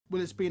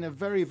Well, it's been a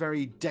very,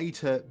 very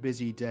data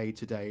busy day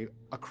today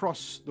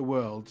across the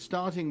world,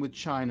 starting with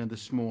China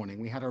this morning.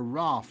 We had a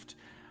raft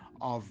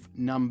of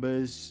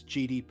numbers,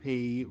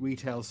 GDP,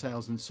 retail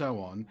sales, and so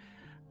on.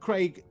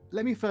 Craig,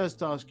 let me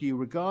first ask you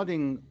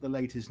regarding the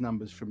latest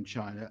numbers from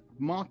China.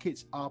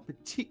 Markets are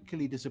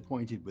particularly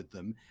disappointed with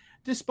them,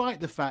 despite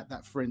the fact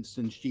that, for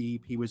instance,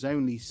 GDP was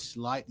only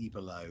slightly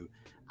below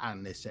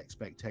analysts'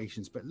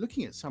 expectations. But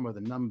looking at some of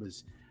the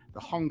numbers, the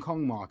Hong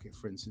Kong market,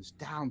 for instance,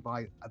 down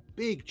by a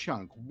big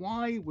chunk.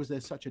 Why was there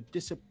such a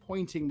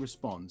disappointing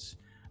response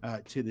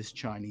to this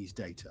Chinese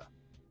data?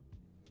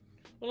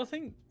 Well, I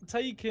think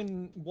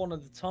taking one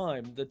at a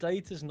time, the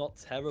data's not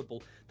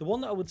terrible. The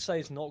one that I would say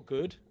is not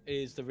good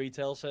is the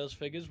retail sales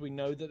figures. We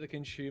know that the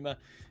consumer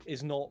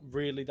is not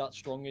really that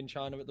strong in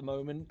China at the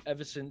moment.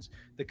 Ever since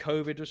the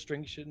COVID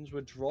restrictions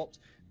were dropped,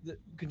 the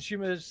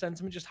consumer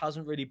sentiment just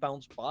hasn't really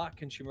bounced back.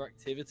 Consumer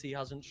activity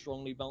hasn't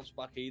strongly bounced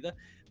back either,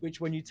 which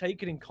when you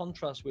take it in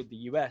contrast with the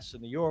US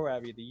and the Euro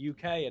area, the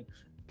UK, and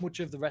much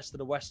of the rest of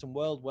the Western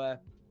world where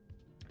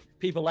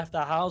people left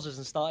their houses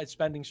and started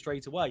spending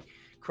straight away,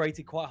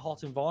 created quite a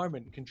hot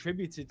environment,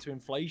 contributed to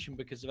inflation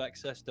because of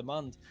excess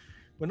demand.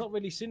 We're not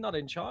really seeing that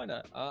in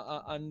China,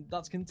 and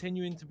that's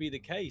continuing to be the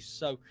case.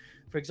 So,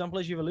 for example,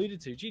 as you've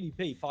alluded to,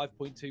 GDP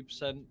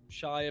 5.2%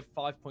 shy of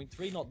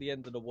 5.3, not the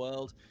end of the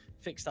world.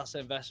 Fixed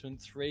asset investment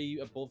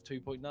 3 above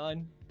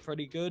 2.9,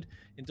 pretty good.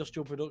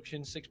 Industrial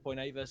production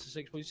 6.8 versus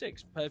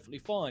 6.6, perfectly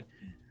fine.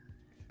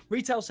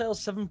 Retail sales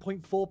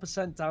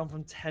 7.4% down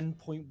from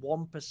 10.1%,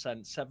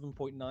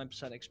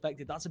 7.9%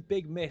 expected. That's a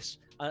big miss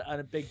and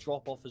a big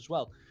drop off as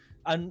well.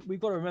 And we've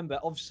got to remember,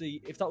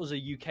 obviously, if that was a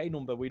UK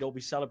number, we'd all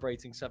be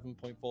celebrating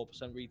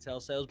 7.4% retail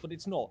sales, but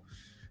it's not.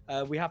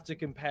 We have to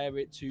compare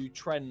it to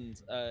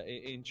trend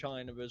in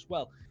China as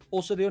well.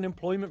 Also, the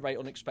unemployment rate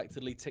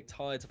unexpectedly ticked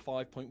higher to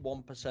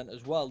 5.1%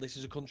 as well. This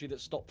is a country that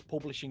stopped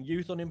publishing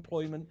youth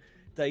unemployment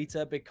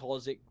data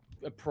because it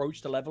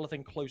approached a level, I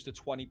think, close to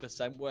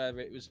 20%, where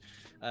it was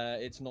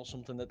it's not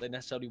something that they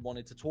necessarily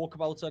wanted to talk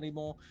about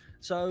anymore.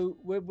 So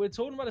we're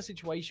talking about a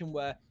situation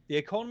where the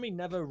economy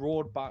never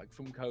roared back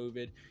from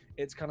COVID.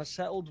 It's kind of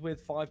settled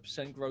with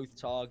 5% growth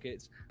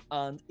targets,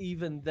 and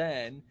even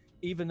then,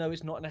 even though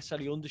it's not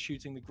necessarily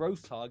undershooting the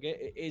growth target,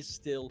 it is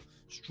still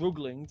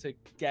struggling to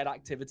get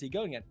activity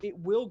going again. It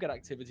will get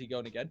activity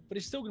going again, but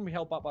it's still going to be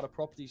held back by the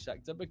property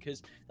sector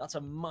because that's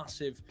a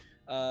massive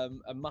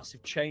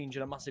change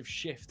and a massive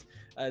shift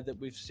that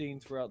we've seen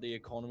throughout the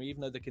economy,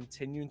 even though they're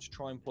continuing to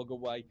try and plug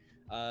away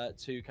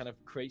to kind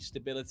of create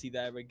stability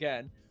there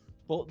again.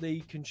 But the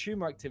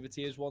consumer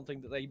activity is one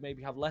thing that they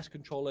maybe have less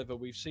control over.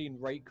 We've seen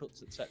rate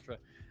cuts, etc.,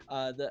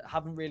 that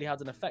haven't really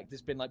had an effect.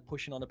 It's been like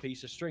pushing on a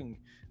piece of string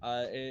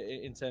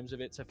in terms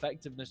of its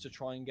effectiveness to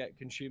try and get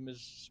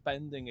consumers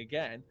spending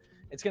again.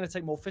 It's going to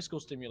take more fiscal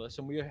stimulus,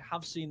 and we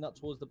have seen that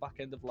towards the back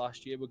end of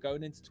last year. We're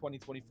going into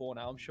 2024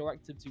 now. I'm sure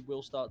activity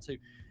will start to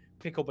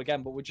pick up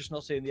again, but we're just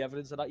not seeing the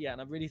evidence of that yet.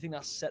 And I really think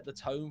that's set the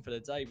tone for the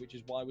day, which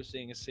is why we're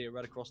seeing a sea of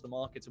red across the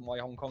markets and why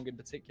Hong Kong in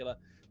particular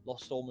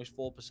lost almost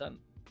 4%.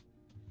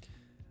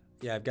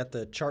 Yeah, I've got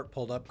the chart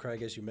pulled up,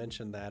 Craig, as you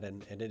mentioned that,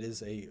 and it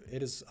is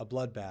a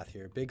bloodbath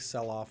here. Big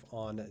sell-off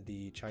on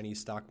the Chinese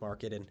stock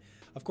market, and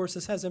of course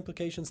this has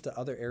implications to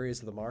other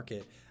areas of the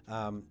market.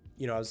 I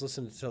was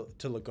listening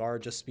to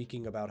Lagarde just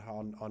speaking about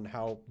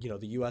how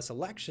the U.S.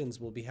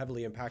 elections will be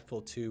heavily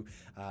impactful to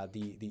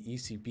the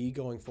ECB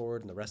going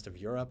forward and the rest of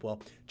Europe.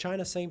 Well,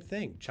 China, same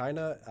thing.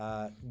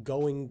 China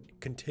going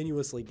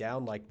continuously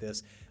down like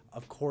this,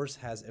 of course,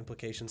 has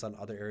implications on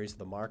other areas of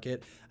the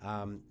market.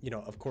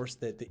 Of course,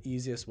 the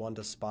easiest one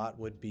to spot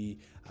would be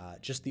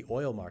just the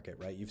oil market,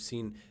 right? You've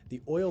seen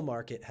the oil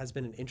market has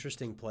been an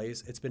interesting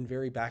place. It's been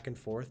very back and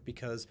forth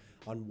because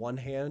on one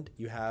hand,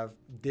 you have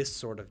this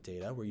sort of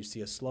data where you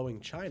see a slowing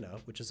China,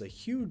 which is a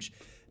huge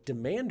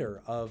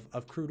demander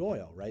of crude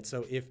oil, right?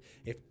 So if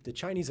the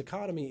Chinese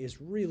economy is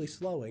really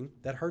slowing,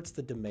 that hurts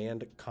the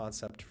demand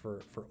concept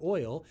for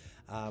oil.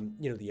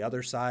 The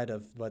other side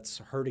of what's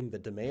hurting the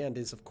demand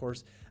is, of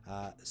course,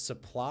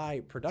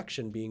 supply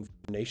production being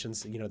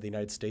nations, the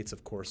United States,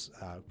 of course,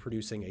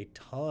 producing a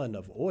ton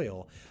of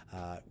oil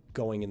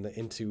going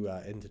into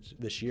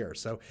this year.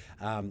 So,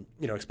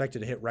 expected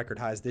to hit record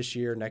highs this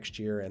year, next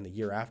year, and the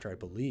year after, I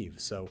believe.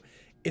 So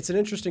it's an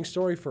interesting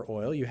story for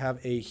oil. You have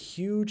a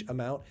huge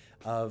amount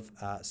of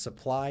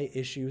supply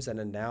issues,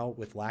 and now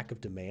with lack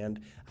of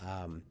demand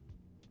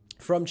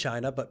from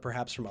China, but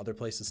perhaps from other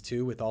places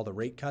too, with all the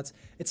rate cuts.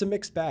 It's a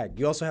mixed bag.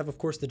 You also have, of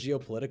course, the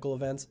geopolitical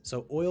events.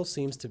 So oil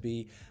seems to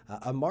be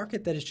a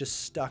market that is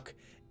just stuck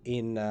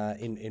in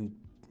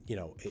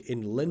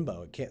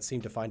limbo. It can't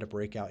seem to find a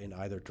breakout in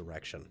either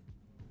direction.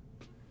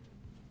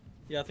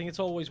 Yeah, I think it's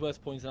always worth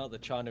pointing out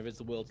that China is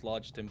the world's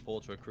largest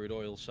importer of crude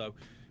oil. So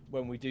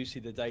when we do see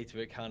the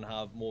data, it can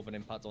have more of an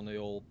impact on the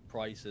oil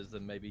prices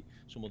than maybe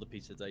some other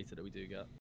piece of data that we do get.